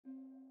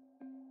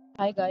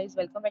Hi guys,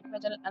 welcome back to my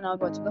channel and now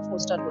watching a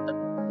 4-star hotel.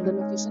 The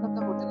location of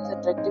the hotel is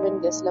attractive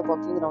and guests love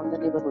walking around the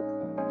neighborhood.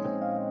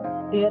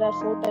 There are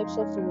 4 types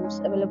of rooms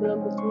available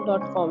on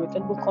booking.com. You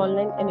can book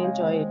online and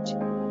enjoy it.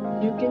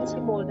 You can see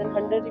more than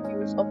 100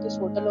 reviews of this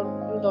hotel on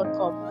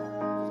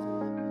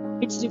booking.com.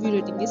 Its review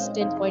rating is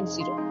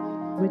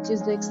 10.0, which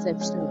is the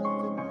exceptional.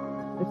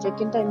 The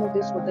check-in time of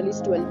this hotel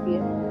is 12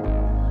 p.m.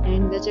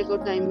 and the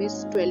check-out time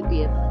is 12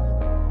 p.m.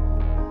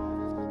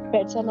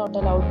 Pets are not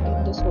allowed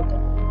in this hotel.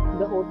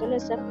 The hotel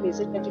accepts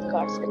major credit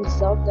cards and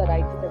reserves the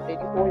right to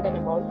temporarily hold an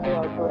amount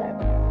throughout your app.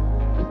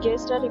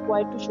 Guests are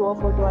required to show a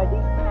photo ID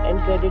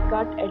and credit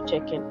card at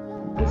check-in.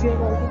 If you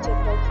have already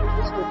checked out from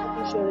this hotel,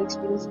 please share your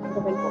experience in the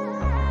comment box.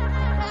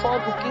 For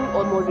booking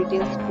or more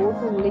details, go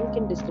to link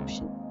in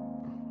description.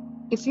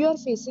 If you are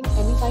facing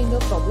any kind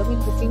of problem in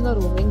booking a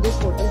room in this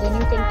hotel, then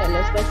you can tell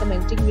us by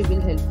commenting. We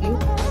will help you.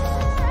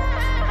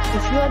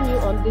 If you are new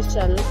on this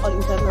channel or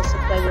you have not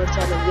subscribed our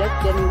channel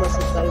yet, then you must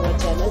subscribe our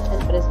channel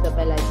and press the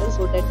bell icon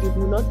so that you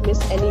do not miss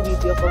any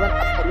video of our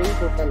upcoming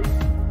hotel.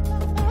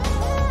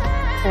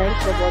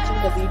 Thanks for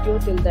watching the video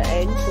till the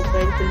end. So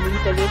friends, will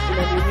meet again in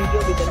a new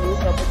video with a new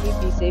property.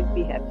 Be safe,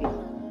 be happy.